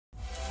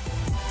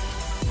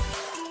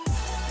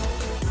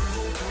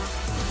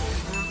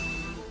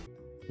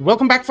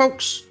Welcome back,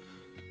 folks.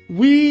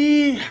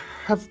 We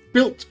have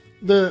built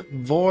the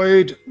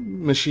void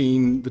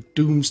machine, the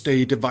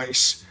Doomsday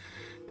Device.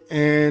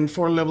 And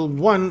for level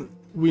 1,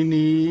 we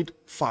need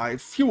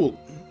 5 fuel,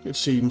 it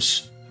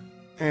seems.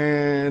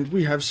 And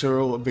we have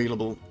 0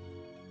 available.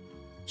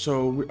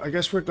 So I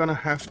guess we're gonna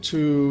have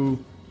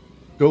to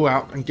go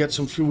out and get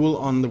some fuel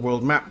on the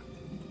world map,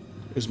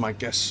 is my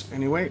guess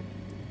anyway.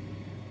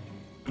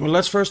 Well,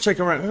 let's first take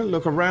a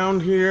look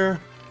around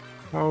here.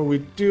 How are we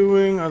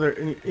doing? Are there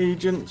any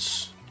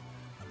agents?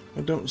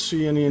 I don't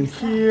see any in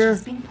here.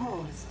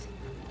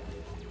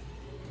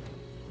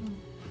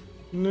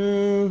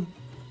 No.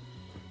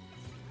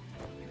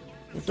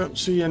 I don't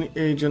see any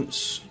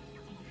agents.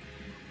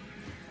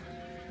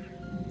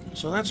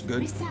 So that's good.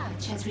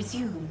 Research has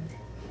resumed.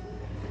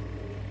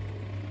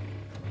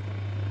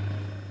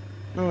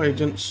 No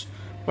agents.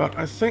 But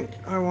I think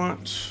I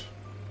want...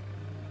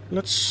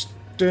 Let's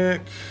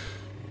stick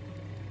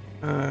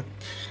a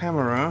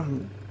camera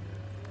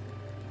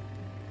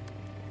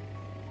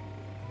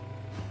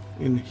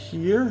in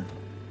here.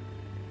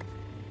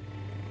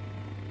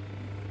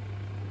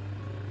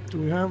 Do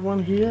we have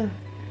one here?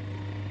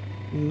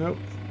 Nope.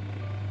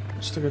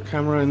 Let's stick a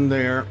camera in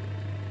there.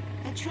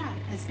 A trap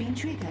has been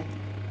triggered.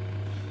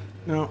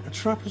 Now, a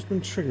trap has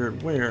been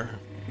triggered. Where?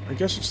 I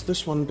guess it's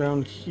this one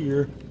down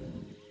here.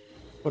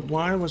 But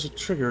why was it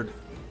triggered?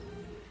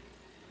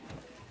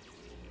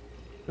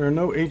 There are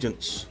no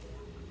agents.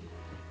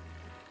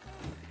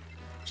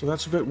 So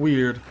that's a bit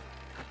weird.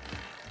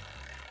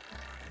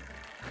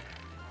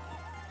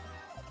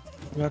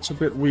 That's a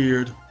bit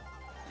weird.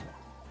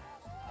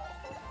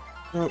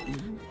 Oh,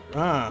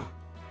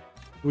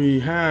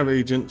 we have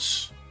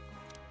agents.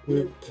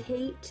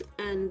 Locate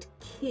and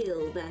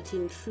kill that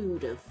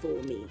intruder for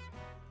me.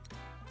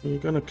 You're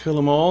gonna kill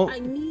them all. I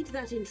need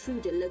that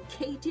intruder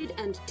located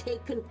and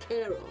taken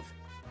care of.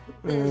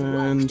 There's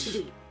work to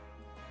do.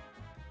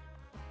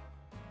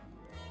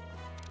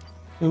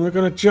 And we're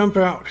gonna jump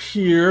out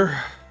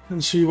here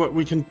and see what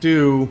we can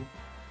do.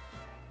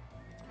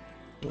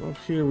 So up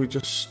here we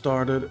just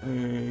started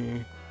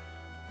a...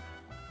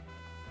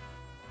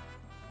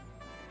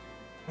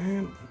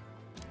 And...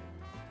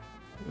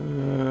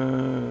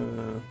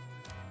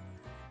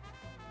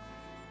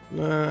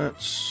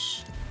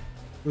 let's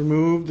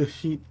remove the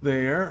heat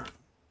there.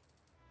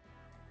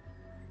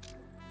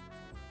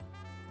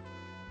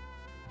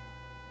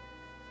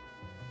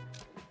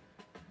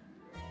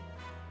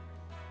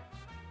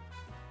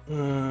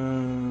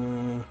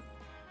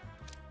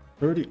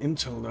 Dirty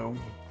intel though.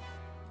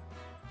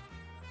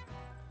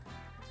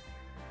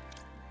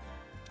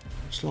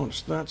 Let's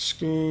launch that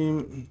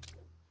scheme.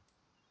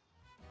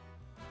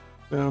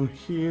 Down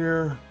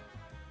here.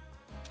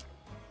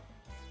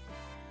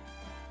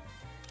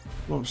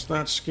 Launch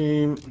that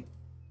scheme.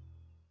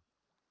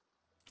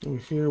 Over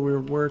here we're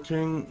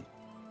working.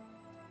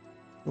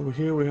 Over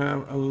here we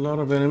have a lot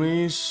of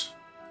enemies.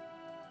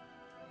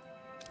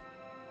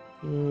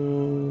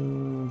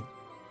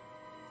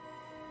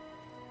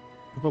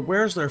 But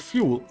where's their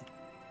fuel?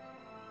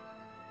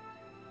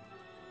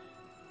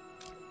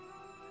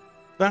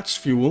 That's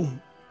fuel.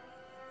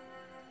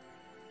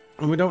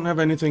 And we don't have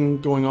anything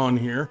going on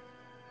here.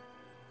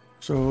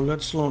 So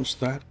let's launch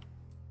that.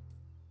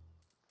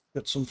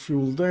 Get some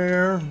fuel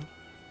there.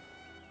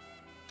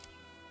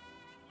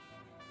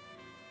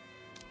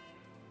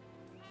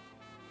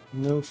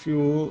 No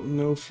fuel,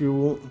 no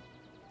fuel.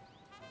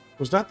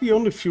 Was that the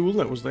only fuel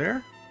that was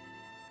there?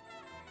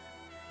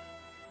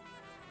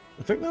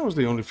 I think that was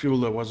the only fuel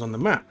that was on the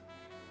map.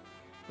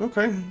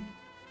 Okay.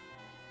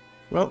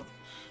 Well,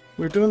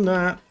 we're doing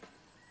that.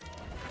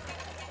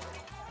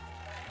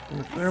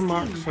 They're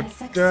marked for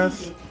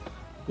death.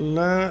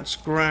 Let's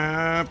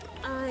grab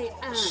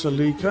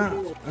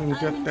Zalika and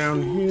get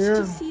down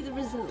here.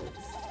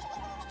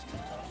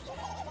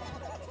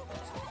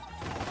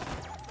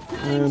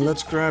 And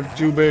let's grab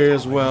Jubei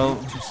as well.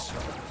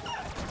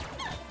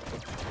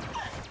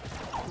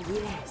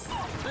 Yes,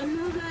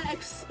 another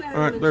experiment.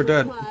 All right, they're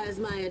dead. Requires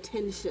my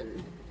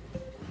attention.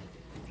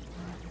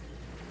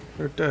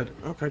 They're dead.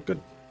 Okay,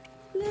 good.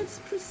 Let's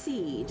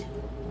proceed.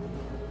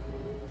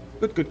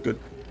 Good, good, good.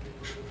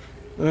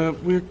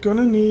 We're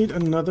gonna need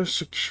another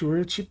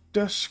security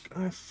desk,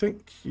 I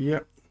think.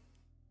 Yep.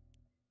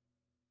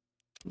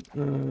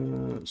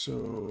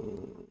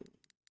 So...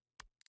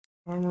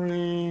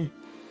 Armory...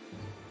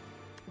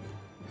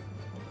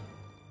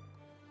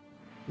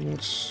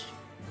 Let's...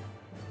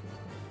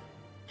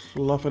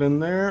 fluff it in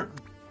there.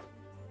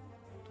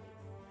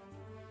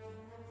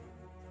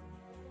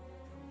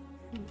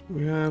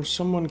 We have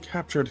someone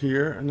captured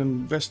here, an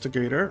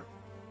investigator.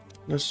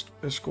 Let's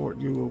escort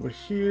you over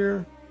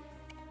here.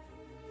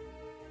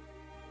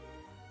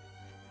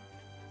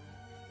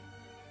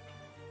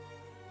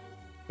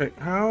 Okay,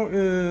 how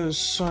is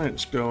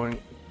science going?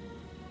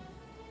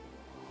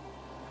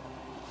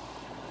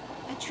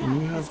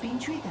 We have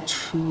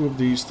 2 of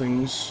these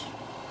things.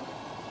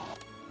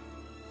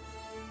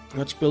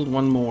 Let's build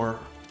one more.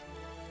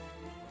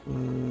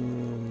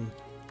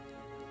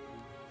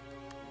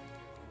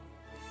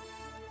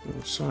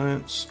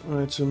 Science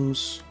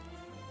items.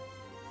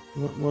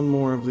 One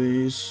more of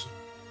these.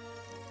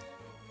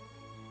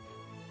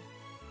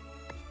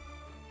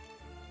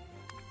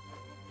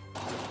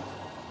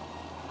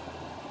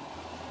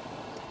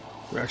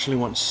 We actually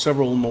want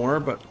several more,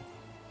 but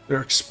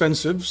they're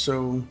expensive,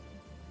 so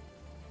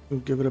we'll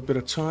give it a bit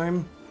of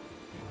time.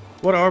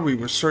 What are we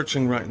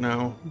researching right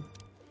now?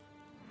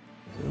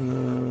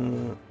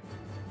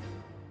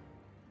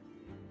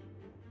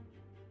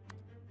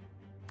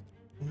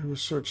 We're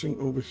researching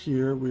over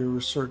here. We're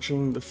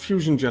researching the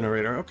fusion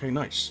generator. Okay,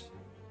 nice.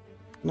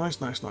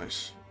 Nice.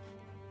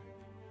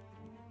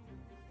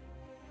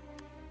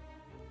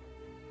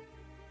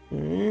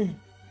 Okay.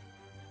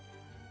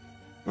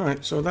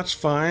 Alright, so that's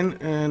fine.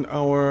 And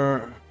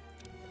our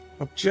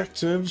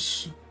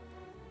objectives.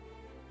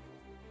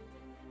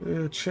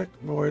 Check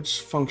voids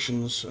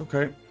functions.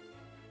 Okay.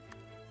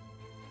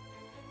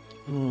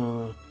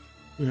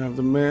 We have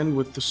the man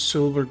with the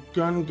silver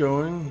gun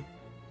going.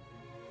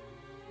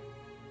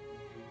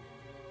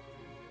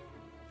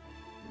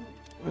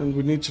 And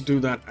we need to do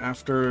that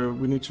after,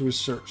 we need to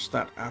research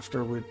that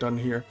after we're done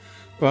here.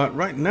 But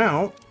right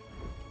now,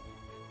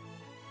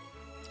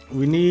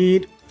 we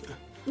need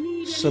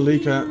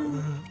Zalika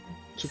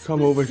to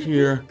come over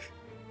here.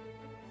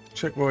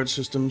 Check void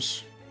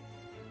systems.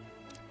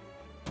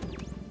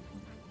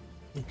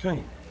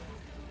 Okay.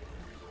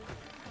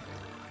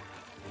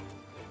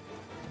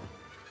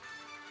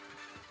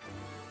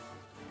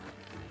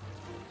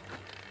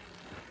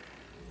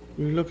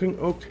 We're looking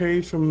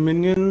okay for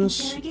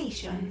minions.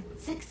 Interrogation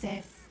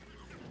success.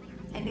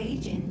 An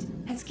agent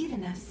has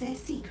given us their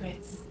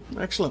secrets.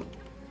 Excellent.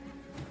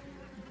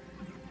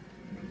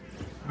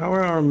 How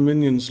are our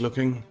minions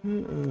looking?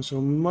 So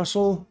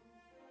muscle.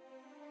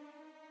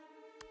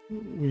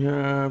 We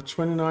have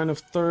 29 of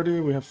 30.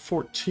 We have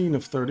 14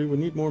 of 30. We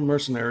need more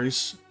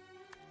mercenaries.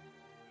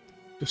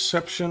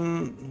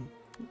 Deception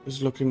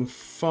is looking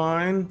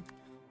fine.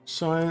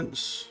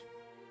 Science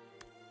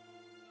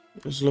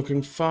is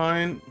looking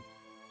fine.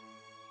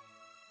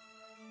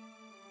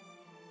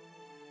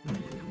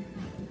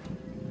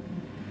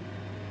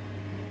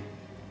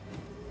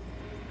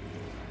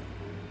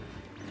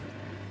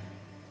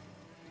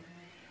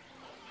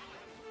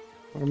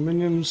 Our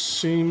minions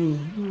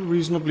seem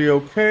reasonably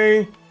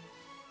okay.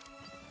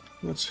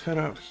 Let's head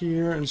out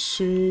here and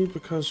see,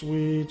 because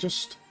we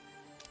just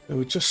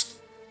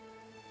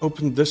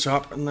opened this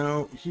up and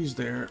now he's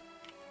there.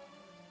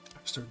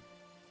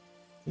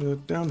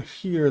 Down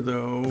here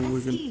though,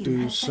 we can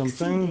do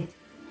something.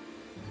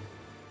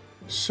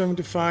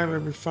 75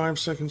 every 5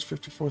 seconds,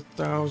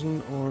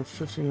 54,000 or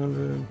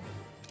 1,500.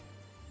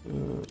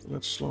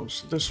 Let's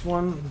launch this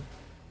one.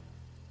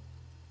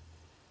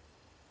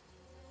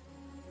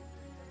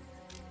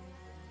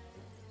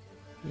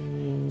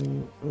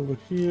 Over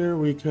here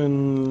we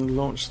can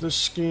launch this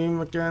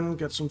scheme again,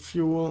 get some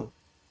fuel.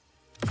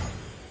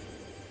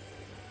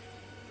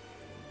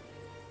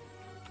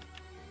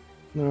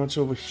 Now it's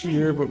over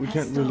here, but we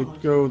can't really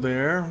go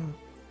there.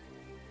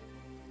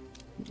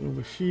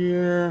 Over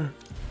here.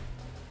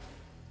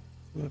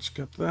 Let's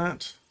get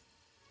that.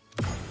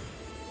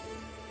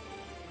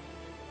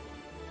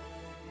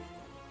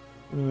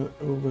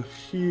 Over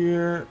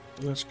here,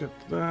 let's get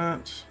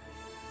that.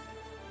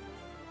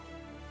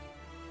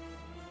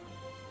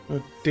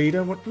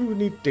 Data? What do we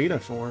need data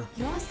for?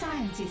 Your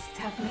scientists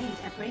have made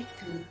a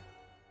breakthrough.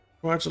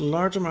 Provides a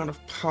large amount of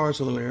power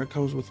to the layer.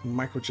 Comes with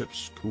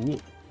microchips. Cool.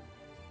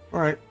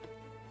 Alright.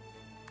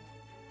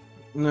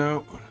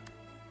 Now,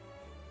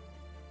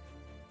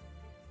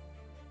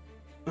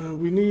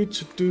 we need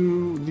to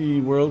do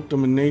the world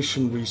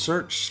domination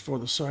research for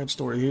the side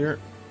story here.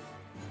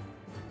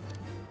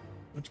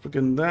 Let's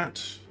begin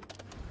that.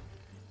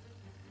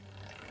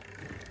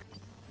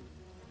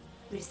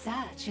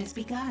 Research has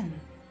begun.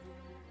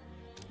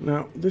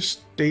 Now,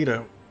 this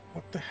data,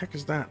 what the heck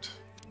is that?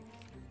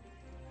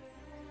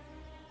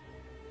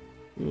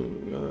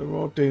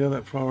 Raw data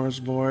that powers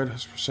void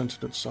has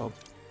presented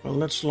itself. Well,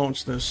 let's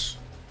launch this.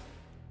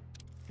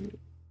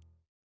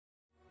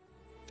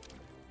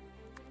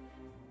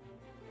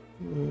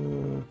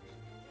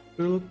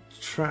 Build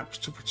traps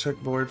to protect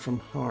void from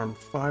harm.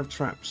 5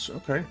 traps.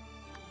 Okay.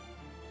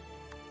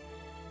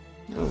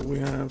 Oh, we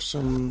have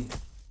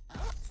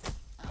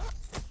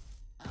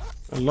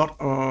a lot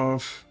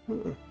of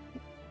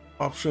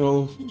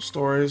optional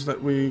stories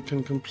that we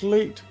can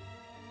complete.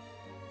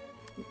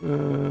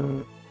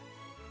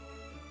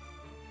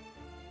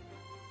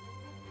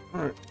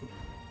 Alright.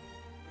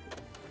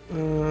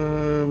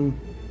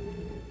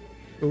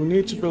 We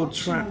need to build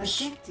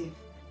traps.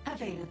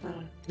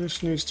 Available.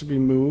 This needs to be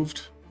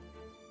moved.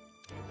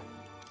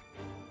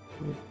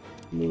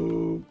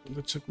 Move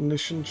the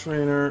technician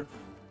trainer.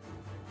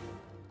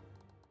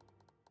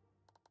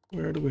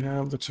 Where do we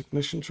have the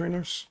technician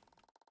trainers?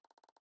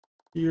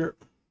 Here.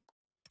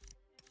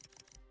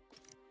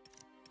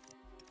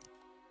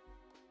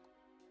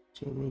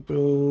 So we'll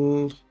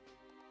build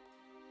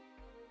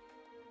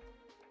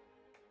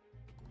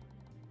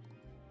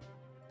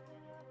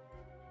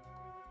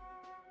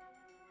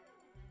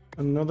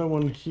another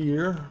one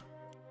here.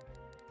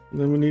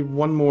 Then we need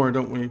one more,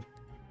 don't we?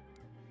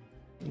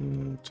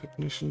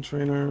 Technician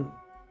trainer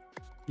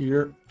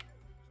here.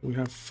 We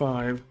have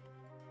 5.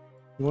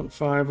 We want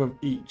 5 of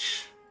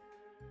each.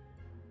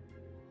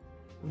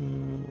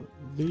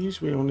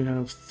 These we only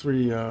have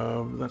 3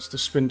 of. That's the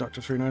spin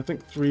doctor trainer. I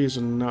think 3 is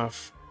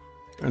enough.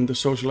 And the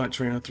socialite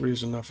trainer 3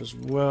 is enough as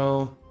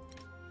well.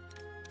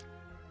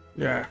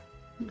 Yeah,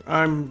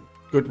 I'm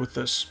good with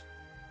this.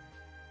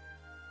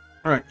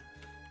 Alright,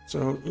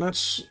 so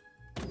let's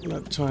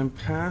let time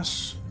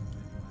pass.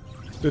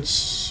 Did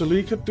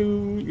Zalika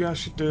do? Yeah,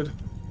 she did.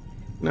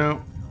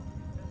 Now,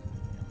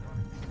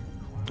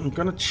 I'm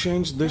gonna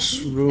change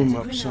this room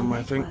up some,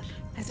 I think.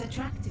 Has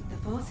attracted the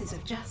forces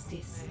of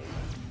justice.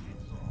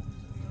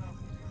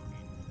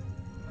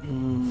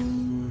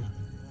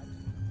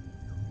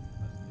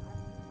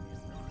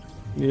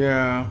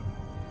 Yeah.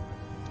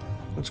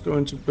 Let's go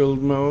into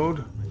build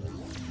mode.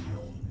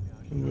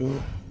 And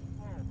we'll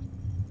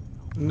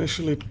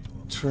initially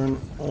turn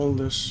all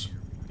this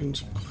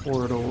into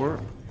corridor.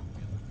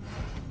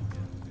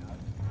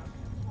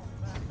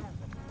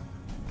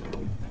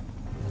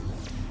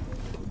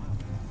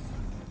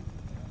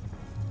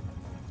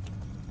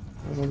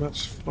 Oh,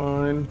 that's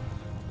fine.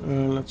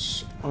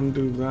 Let's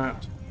undo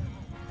that.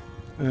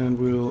 And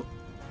we'll...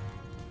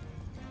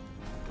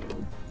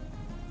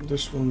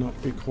 This will not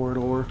be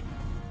corridor,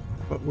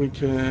 but we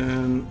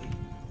can...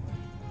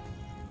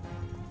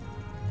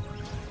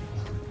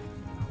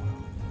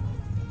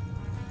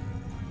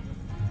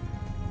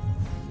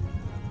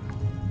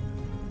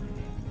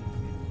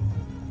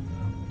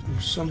 do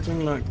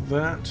something like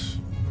that.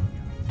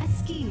 A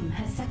scheme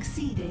has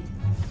succeeded.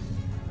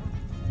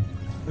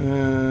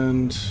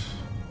 And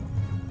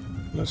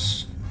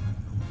let's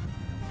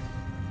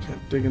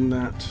can't dig in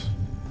that.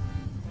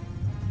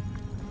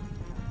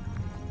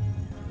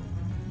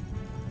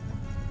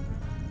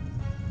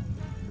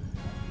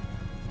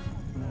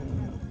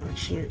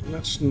 Actually,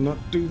 let's not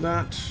do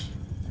that.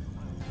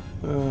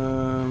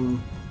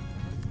 Thank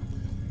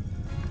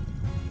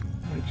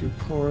you,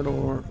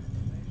 corridor.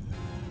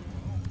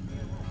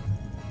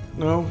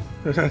 No.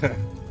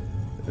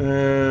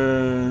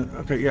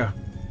 Okay, yeah.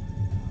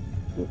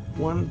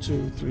 1,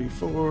 2, 3,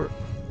 4.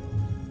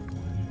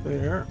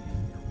 There.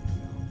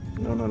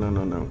 No, no, no,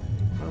 no, no.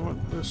 I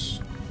want this.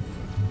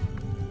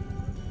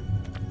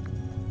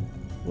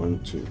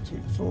 1, 2, 3,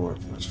 4.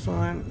 That's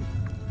fine.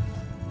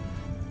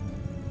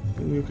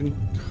 And you can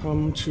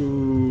come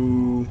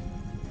to...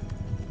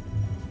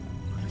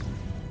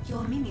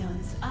 Your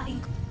minions are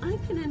in... I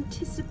can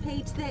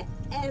anticipate their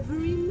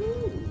every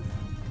move.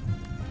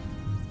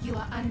 You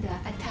are under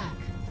attack.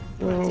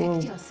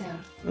 Protect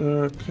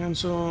yourself.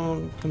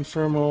 Cancel,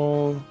 confirm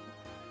all.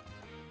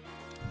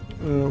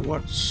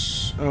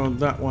 What's... Oh,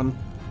 that one.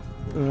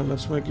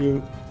 Let's make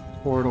you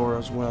corridor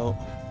as well.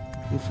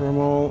 Confirm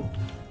all.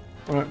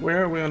 Alright,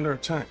 where are we under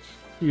attack?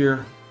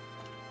 Here.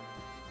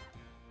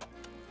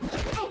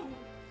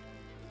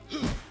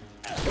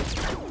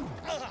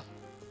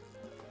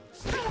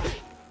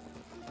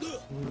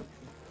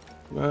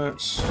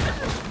 Let's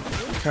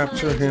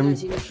capture him.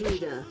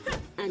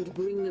 And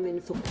bring them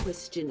in for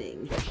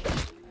questioning.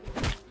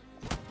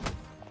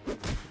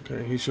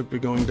 Okay, he should be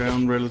going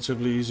down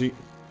relatively easy.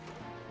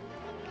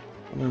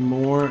 Are there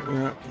more?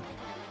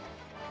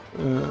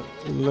 Yeah.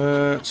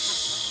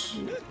 Let's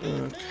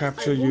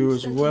capture you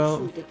as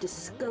well.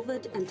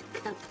 Discovered and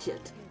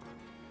captured.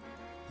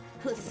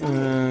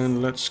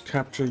 And let's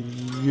capture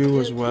you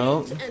as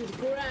well. And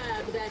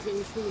grab that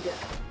intruder.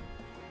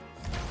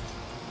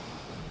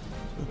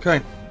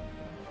 Okay.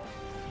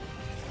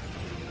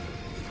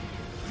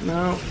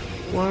 Now,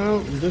 while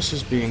this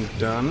is being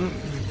done,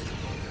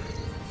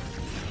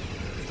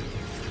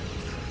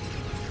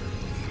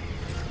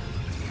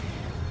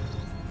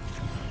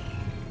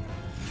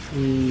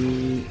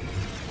 we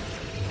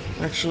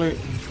actually...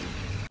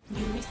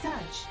 New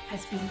research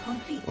has been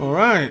completed. All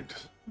right.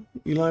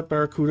 Eli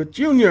Barracuda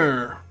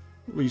Jr.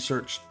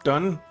 Research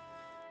done.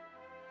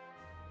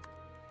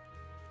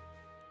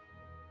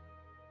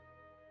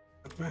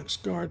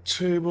 Advanced guard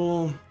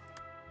table.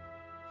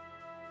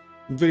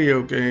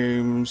 Video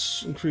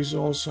games. Increase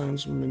all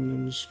science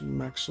minions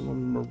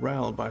maximum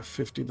morale by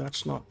 50.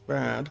 That's not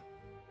bad.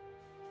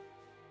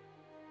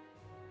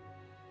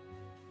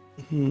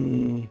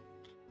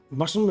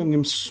 Muscle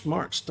minion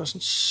smarts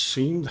doesn't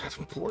seem that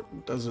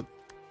important, does it?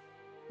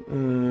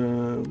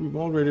 We've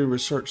already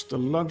researched the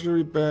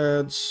luxury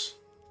beds.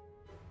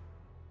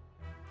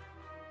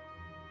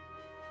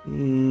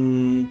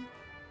 We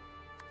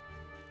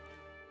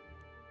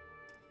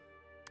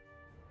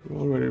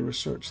already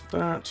researched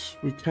that.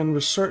 We can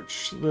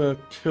research the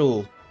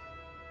kill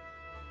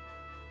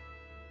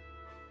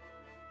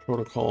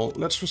protocol.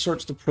 Let's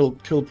research the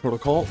kill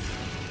protocol.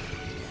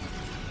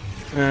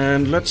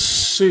 And let's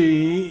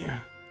see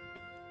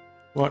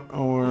what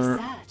our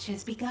research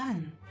has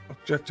begun.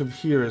 Objective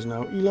here is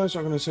now. Eli's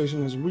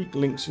organization has weak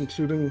links,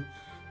 including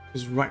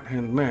his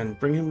right-hand man.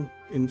 Bring him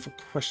in for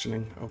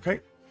questioning. Okay.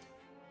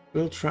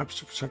 Build traps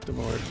to protect the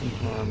void from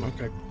harm.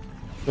 Okay.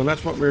 So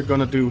that's what we're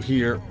gonna do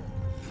here.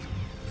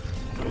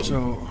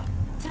 So,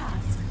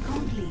 task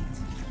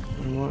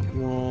What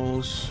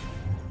walls?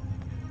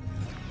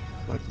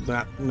 Like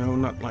that? No,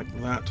 not like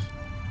that.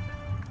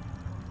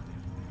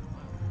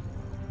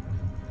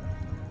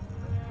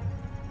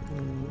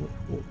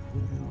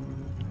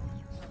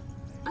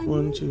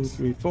 One, two,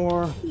 three,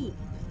 four. Keep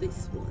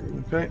this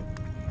one. Okay.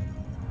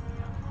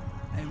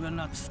 I will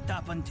not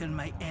stop until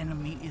my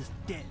enemy is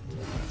dead.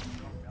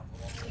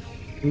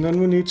 And then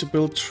we need to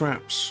build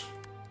traps.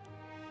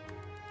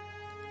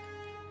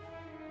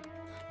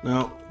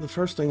 Now, the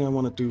first thing I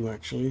want to do,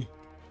 actually,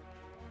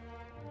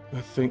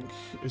 I think,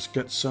 is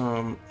get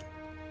some...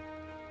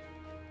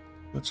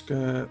 Let's get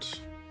a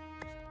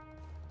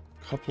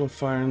couple of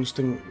fire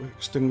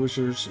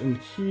extinguishers in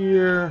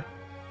here.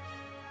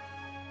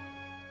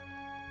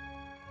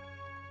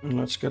 And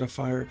let's get a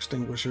fire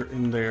extinguisher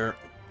in there.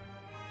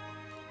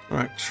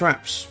 Alright,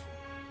 traps.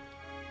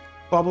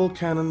 Bubble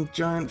cannon,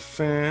 giant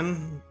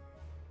fan.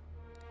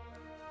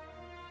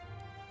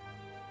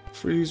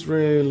 Freeze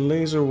ray,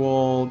 laser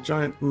wall,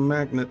 giant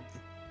magnet,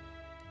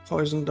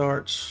 poison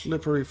dart,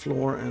 slippery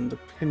floor, and the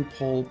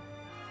pinball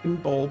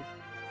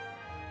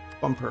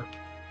bumper.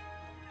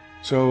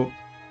 So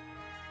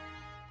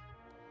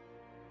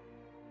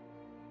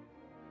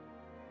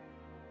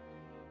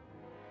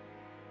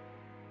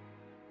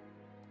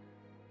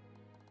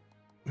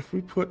if we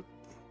put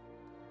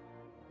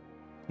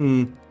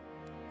I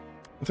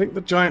think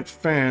the giant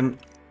fan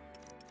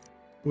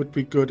would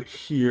be good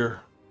here.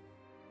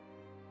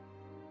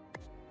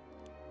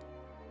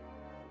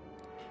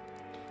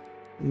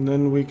 And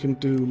then we can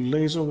do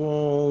laser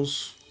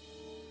walls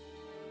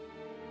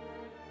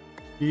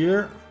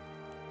here.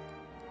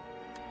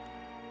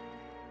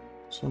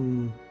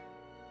 Some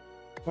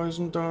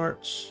poison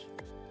darts.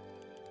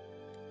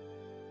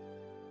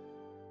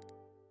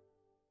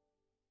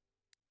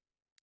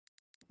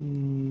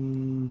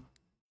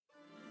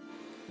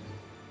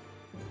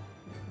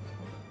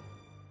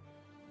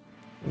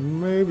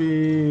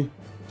 Maybe...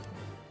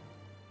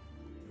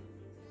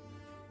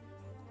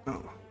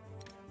 Oh.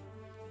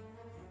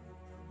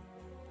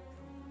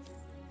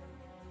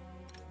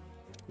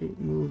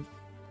 Move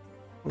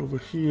over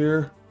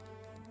here.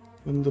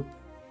 And the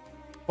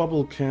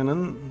bubble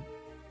cannon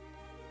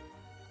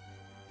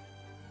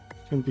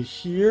can be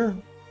here.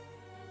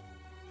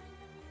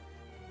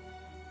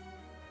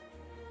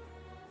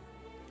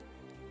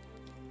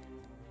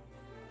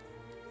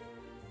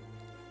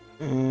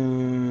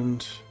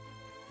 And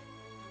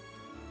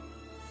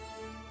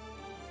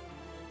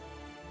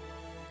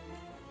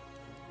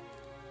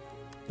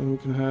then we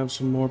can have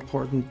some more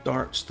potent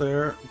darts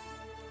there.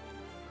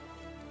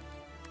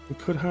 We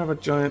could have a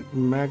giant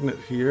magnet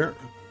here.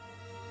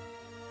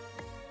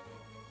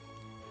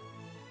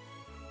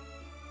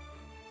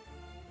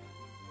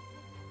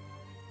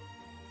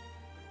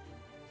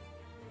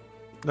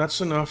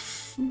 That's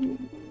enough.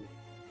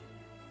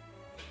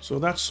 So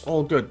that's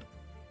all good.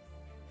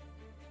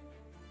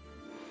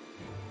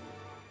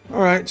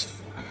 Alright.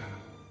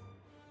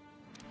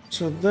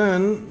 So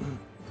then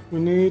we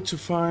need to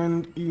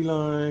find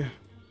Eli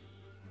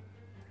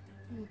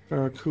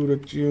Barracuda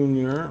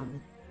Jr.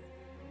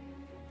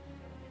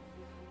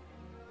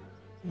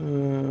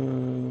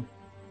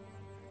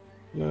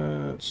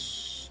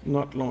 Let's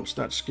not launch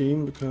that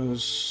scheme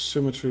because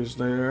symmetry is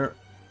there.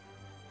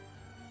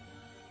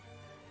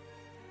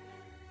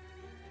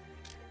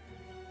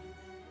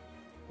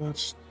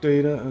 That's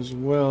data as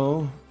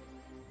well.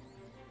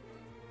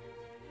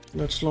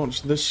 Let's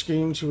launch this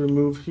scheme to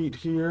remove heat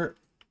here.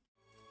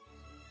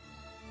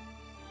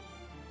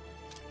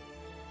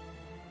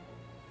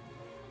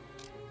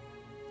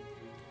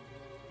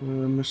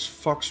 Miss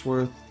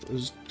Foxworth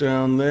is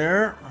down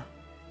there.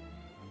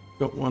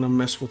 Don't want to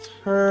mess with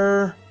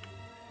her.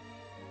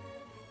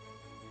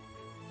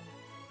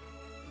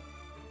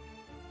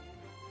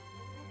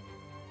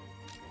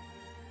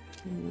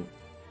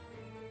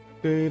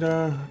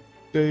 Data.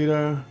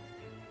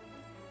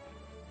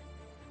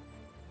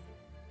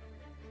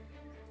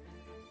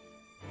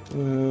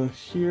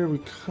 Here we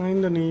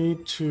kind of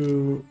need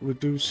to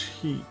reduce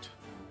heat.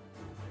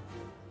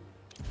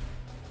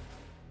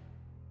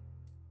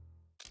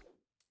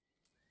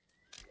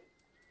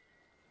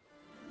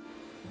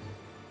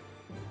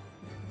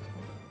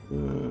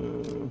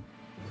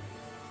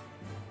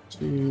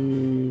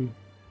 See,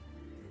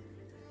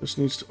 this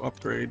needs to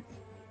upgrade.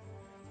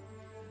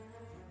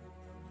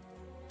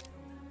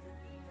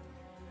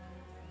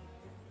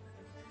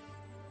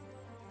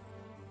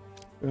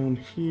 Down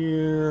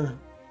here,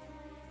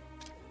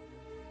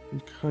 we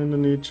kind of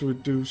need to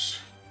reduce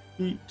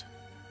heat.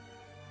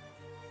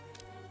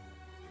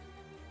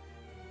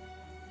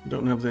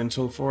 Don't have the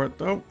intel for it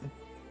though.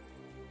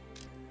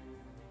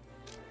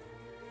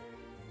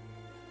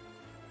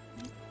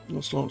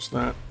 Let's launch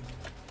that.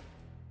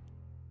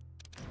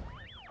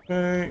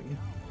 Okay.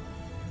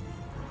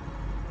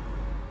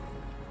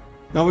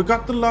 Now we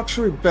got the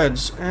luxury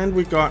beds and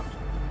we got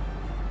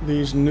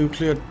these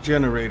nuclear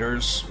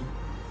generators.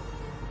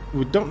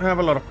 We don't have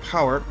a lot of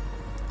power.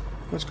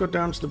 Let's go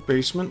down to the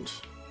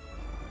basement.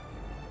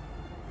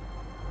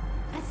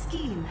 A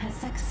scheme has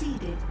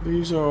succeeded.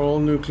 These are all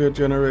nuclear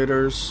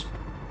generators.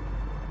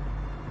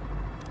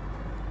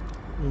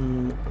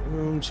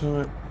 Room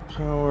type,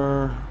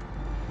 power.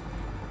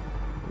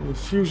 The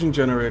fusion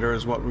generator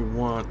is what we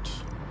want.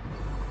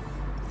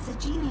 The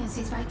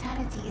genius's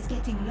vitality is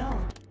getting low.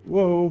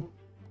 Whoa.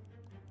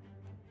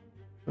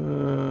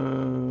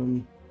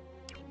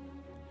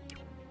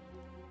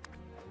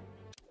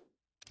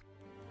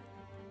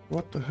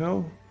 What the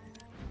hell?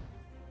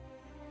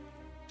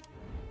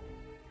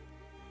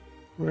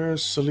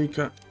 Where's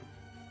Zalika?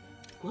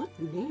 What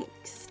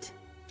next?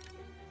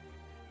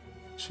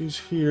 She's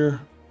here.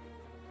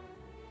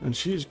 And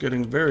she's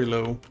getting very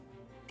low.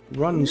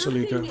 Run,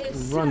 Zalika, Nothing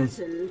is run.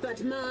 certain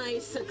but my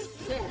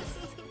success.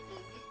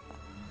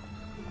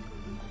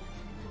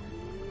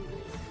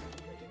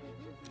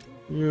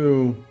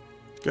 You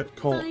get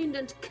caught. Find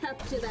and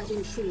capture that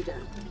intruder.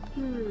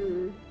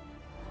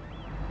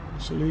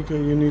 Zalika,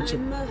 you need I to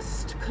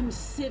must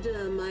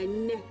consider my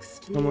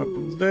next come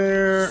move. up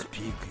there.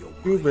 Speak your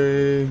You mind.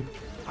 babe.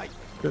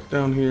 Get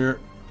down here.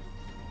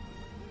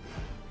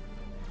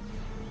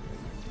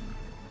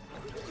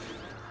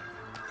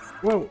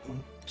 Whoa,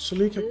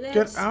 Zalika,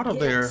 Let's get out of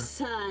there.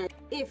 Side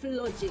if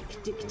logic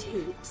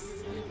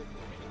dictates.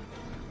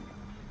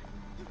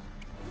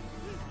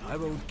 I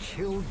will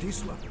kill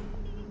this one,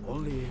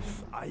 only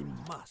if I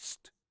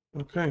must.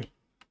 Okay,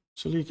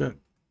 Zalika,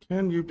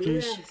 can you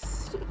please?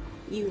 Rest.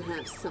 You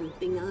have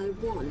something I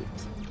want.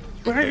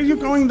 Why are you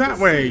going that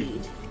way?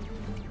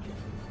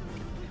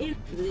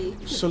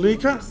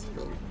 Zalika?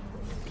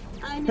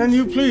 Can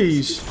you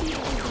please?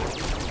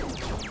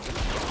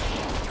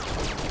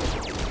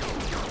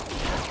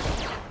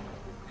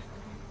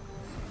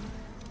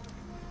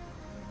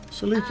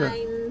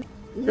 Zalika,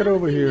 get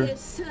over here. Nothing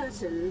is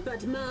certain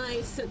but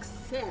my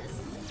success.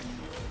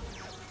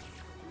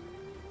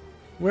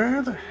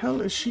 Where the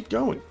hell is she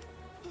going?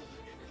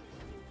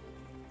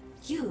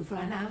 You've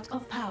run out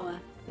of power.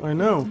 I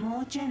know.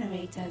 More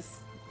generators.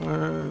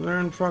 They're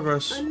in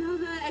progress.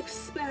 Another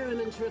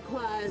experiment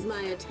requires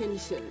my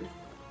attention.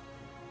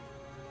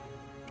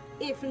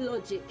 If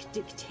logic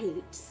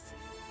dictates.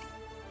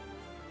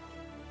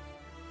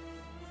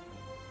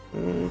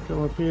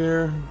 Come up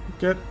here.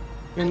 Get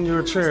in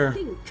your chair.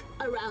 Think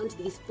around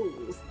these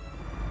fools.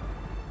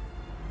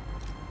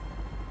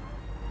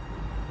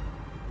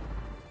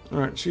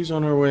 Alright, she's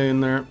on her way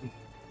in there.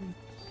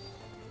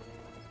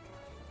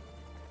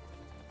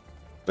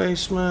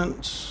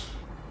 Basement.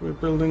 We're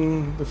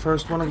building the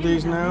first one of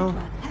these now.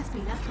 Has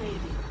been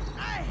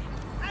upgraded.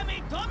 I'm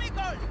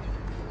atomical.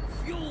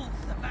 Fuel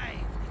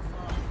survived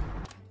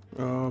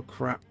before. Oh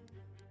crap.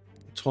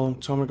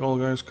 Atomic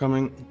Olga is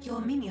coming. Your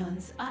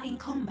minions are in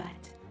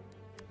combat.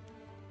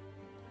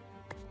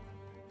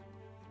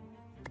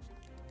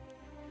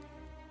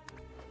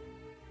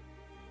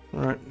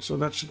 Alright, so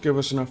that should give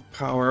us enough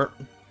power.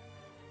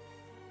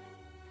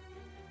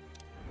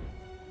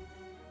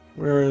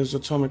 Where is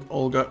Atomic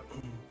Olga?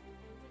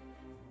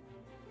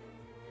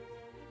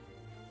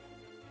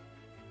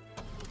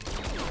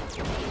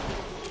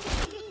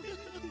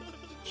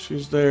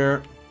 She's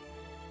there.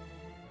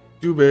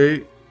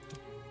 Dubé.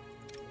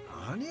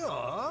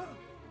 Anya?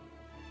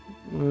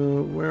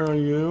 Where are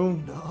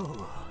you?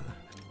 No.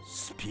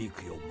 Speak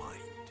your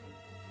mind.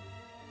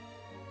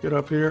 Get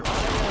up here.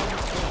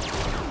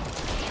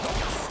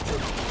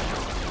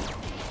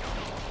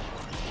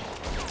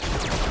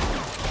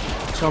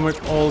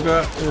 Atomic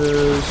Olga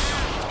is...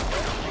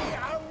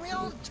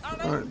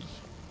 Alright,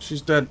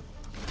 she's dead.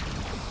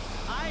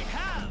 I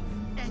have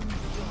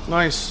enjoyed.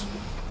 Nice.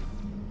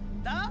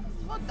 That's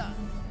what done.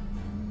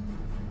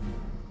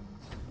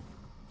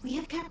 We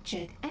have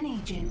captured an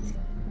agent.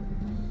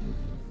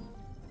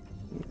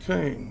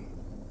 Okay.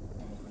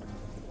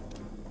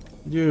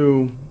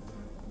 Your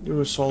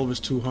resolve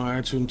is too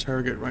high to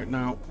interrogate right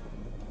now.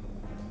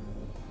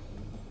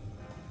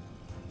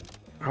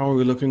 How are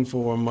we looking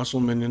for muscle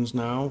minions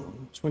now?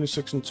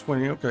 26 and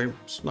 20. Okay,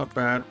 it's not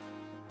bad.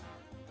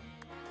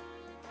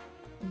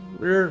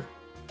 We're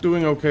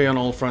doing okay on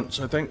all fronts,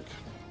 I think.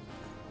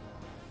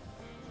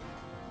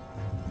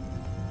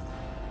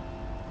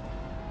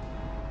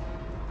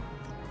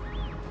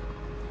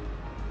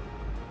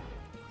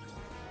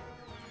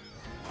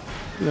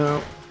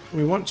 Now,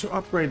 we want to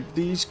upgrade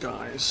these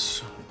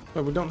guys,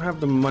 but we don't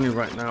have the money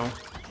right now.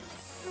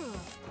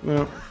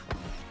 No.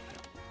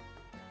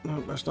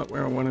 No, that's not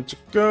where I wanted to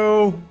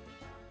go.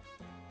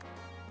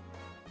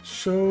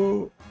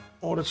 Show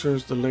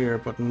auditors the lair,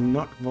 but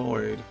not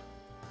void.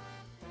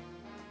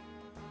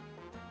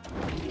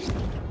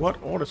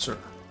 What auditor?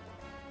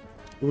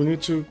 Do we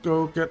need to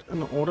go get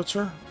an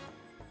auditor?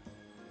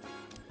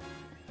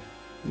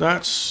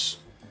 That's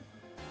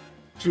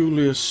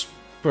Julius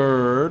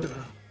Bird.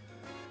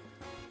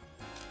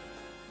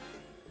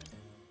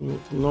 We'll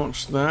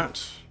launch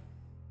that.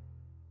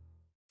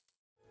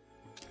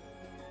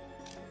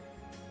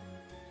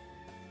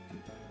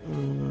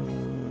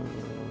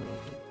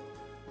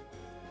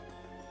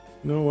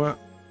 You know what?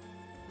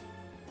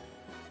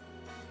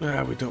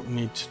 Yeah, we don't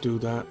need to do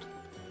that.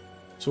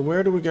 So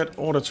where do we get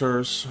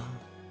auditors?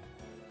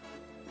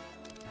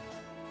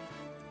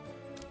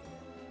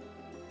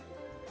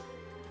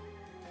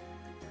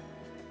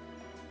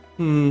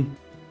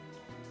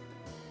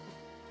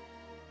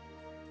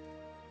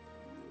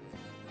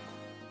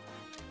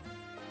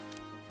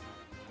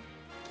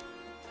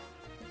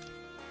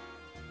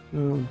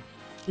 Now,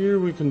 here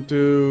we can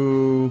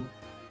do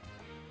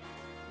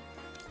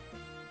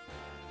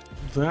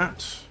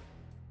that.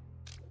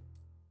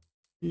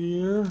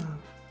 Here.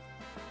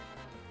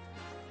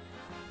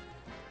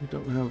 We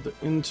don't have the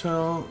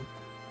intel.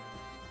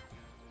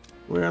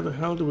 Where the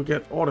hell do we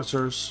get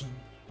auditors?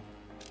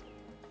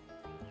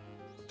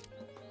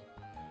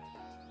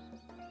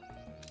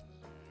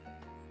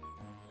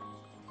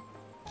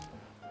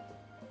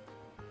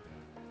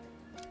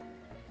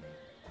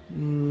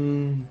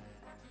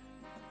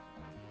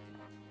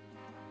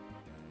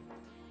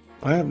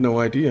 I have no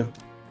idea.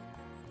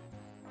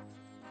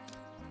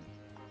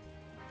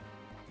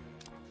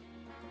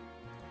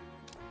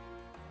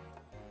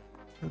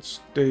 That's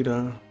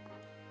data.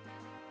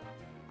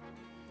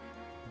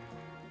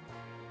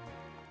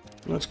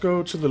 Let's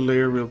go to the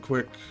lair real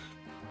quick.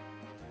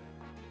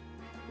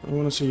 I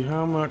want to see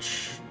how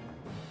much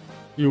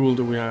fuel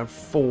do we have?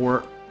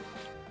 4.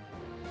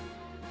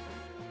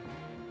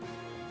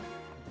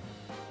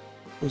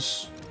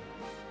 That's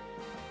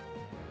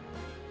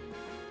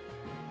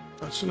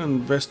an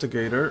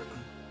investigator.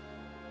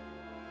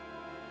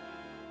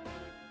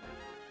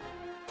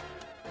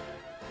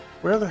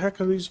 Where the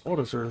heck are these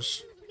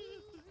auditors?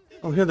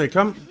 Oh, here they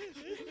come.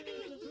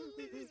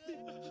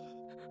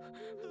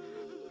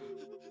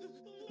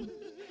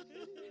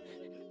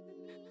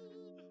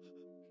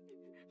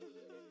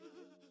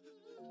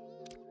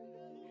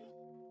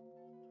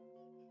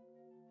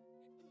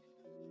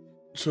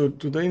 So,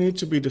 do they need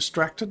to be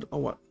distracted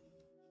or what?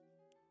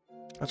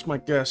 That's my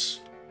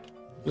guess.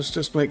 Let's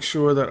just make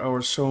sure that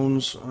our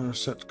zones are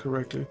set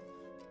correctly.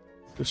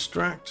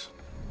 Distract.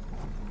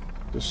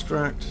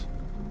 Distract.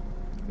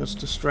 Let's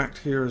distract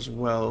here as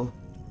well.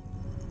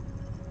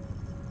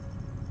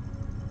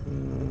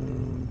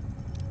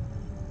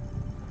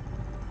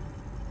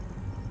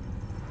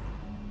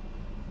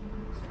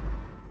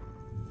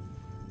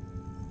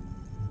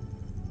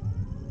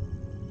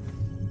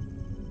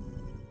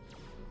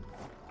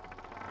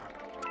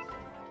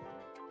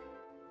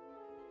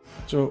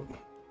 So,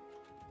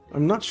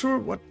 I'm not sure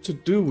what to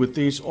do with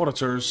these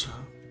auditors.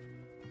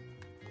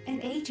 An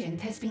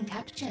agent has been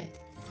captured.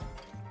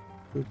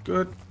 Good,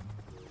 good.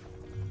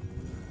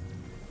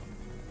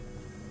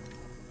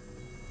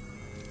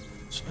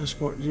 Let's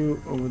escort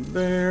you over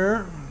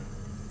there.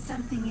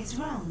 Something is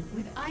wrong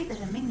with either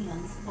the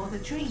minions or the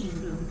training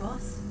room,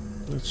 boss.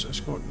 Let's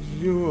escort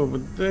you over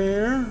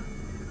there.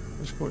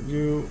 Escort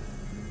you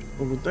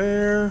over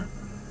there.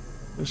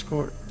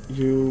 Escort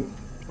you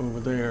over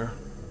there.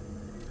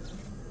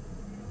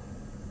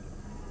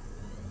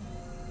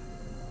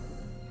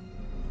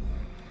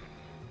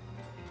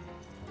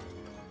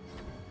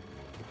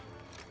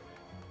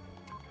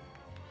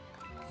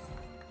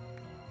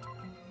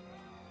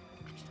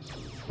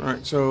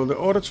 Alright, so the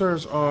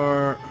auditors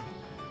are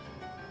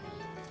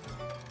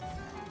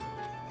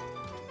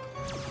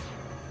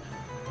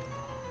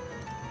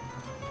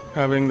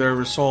having their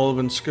resolve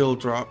and skill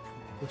drop,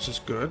 which is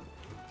good.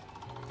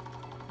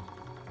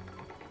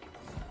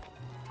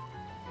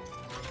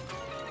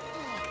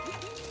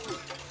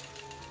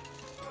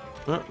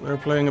 Oh, they're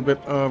playing a bit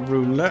of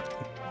roulette.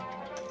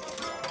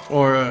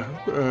 Or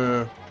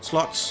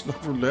slots,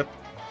 not roulette.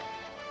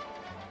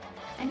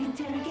 An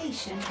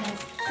interrogation has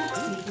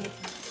succeeded.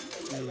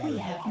 We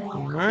have more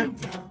Alright.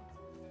 intel.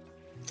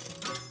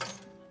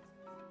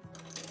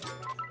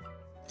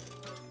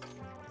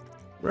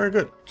 Very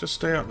good. Just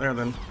stay out there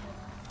then.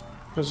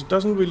 Because it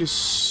doesn't really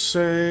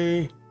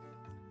say...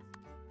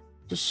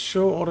 Just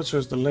show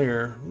auditors the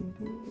lair.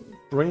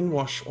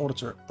 Brainwash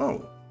auditor.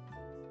 Oh.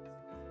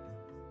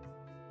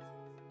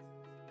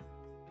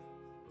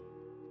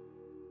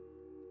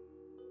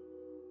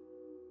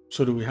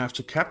 So do we have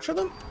to capture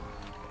them?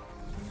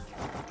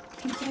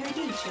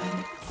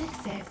 Interrogation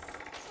success.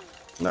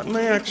 That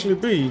may actually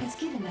be. Has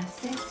given us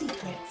their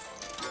secrets.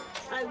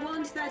 I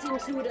want that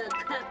intruder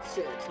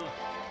captured.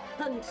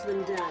 Hunt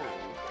them down.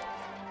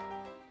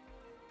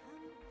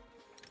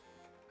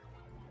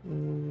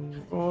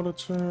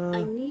 Auditor.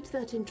 I need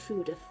that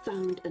intruder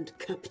found and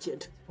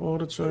captured.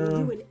 Auditor.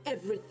 Ruin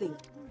everything.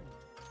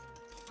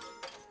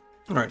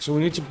 Alright, so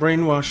we need to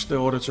brainwash the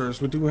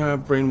auditors. We do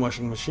have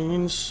brainwashing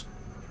machines.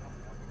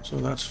 So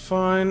that's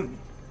fine.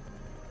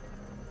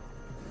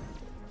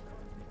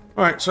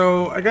 Alright,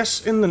 so I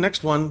guess in the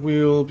next one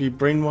we'll be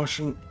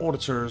brainwashing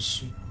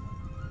auditors.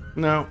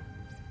 Now,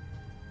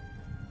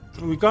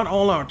 we got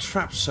all our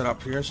traps set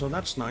up here, so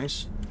that's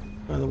nice.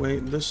 By the way,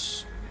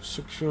 this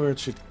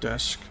security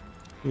desk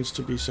needs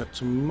to be set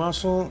to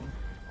muscle.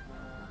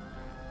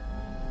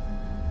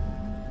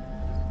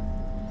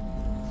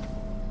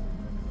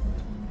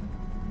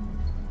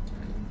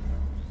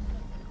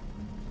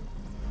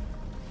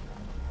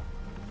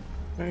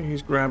 Okay,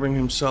 he's grabbing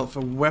himself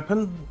a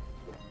weapon.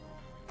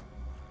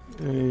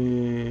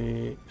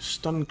 A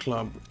stun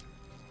club.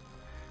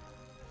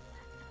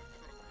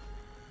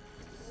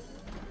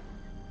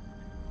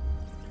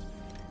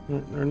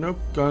 There are no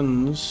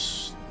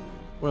guns.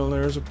 Well,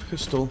 there's a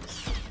pistol.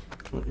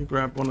 Let me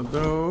grab one of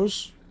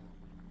those.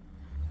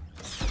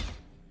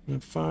 We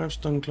have 5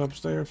 stun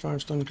clubs there,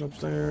 5 stun clubs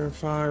there,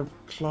 5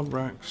 club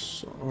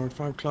racks, or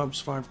 5 clubs,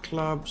 5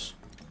 clubs.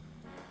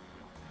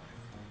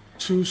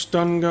 2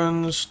 stun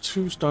guns,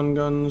 2 stun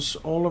guns.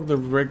 All of the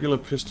regular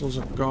pistols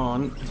have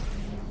gone.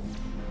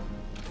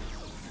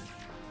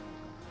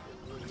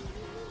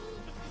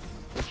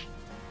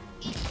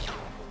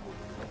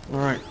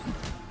 Alright,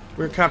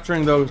 we're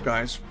capturing those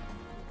guys.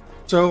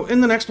 So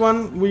in the next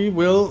one, we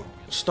will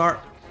start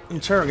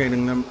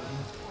interrogating them.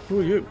 Who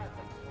are you?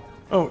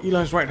 Oh,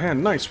 Eli's right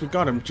hand. Nice, we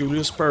got him.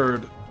 Julius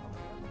Bird.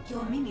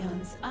 Your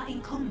minions are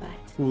in combat.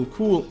 Cool,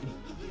 cool.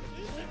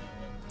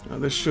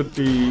 This should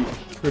be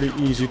pretty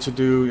easy to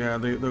do. Yeah,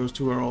 those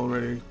 2 are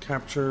already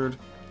captured.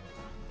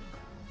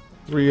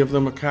 3 of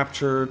them are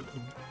captured.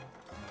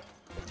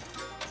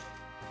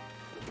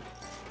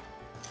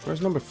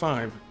 Where's number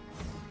 5?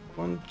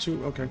 1,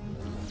 2, okay.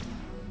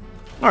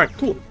 Alright,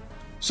 cool.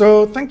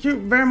 So, thank you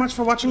very much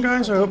for watching,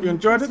 guys. I hope you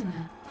enjoyed it.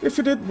 If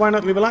you did, why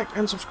not leave a like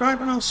and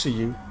subscribe, and I'll see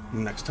you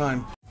next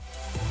time.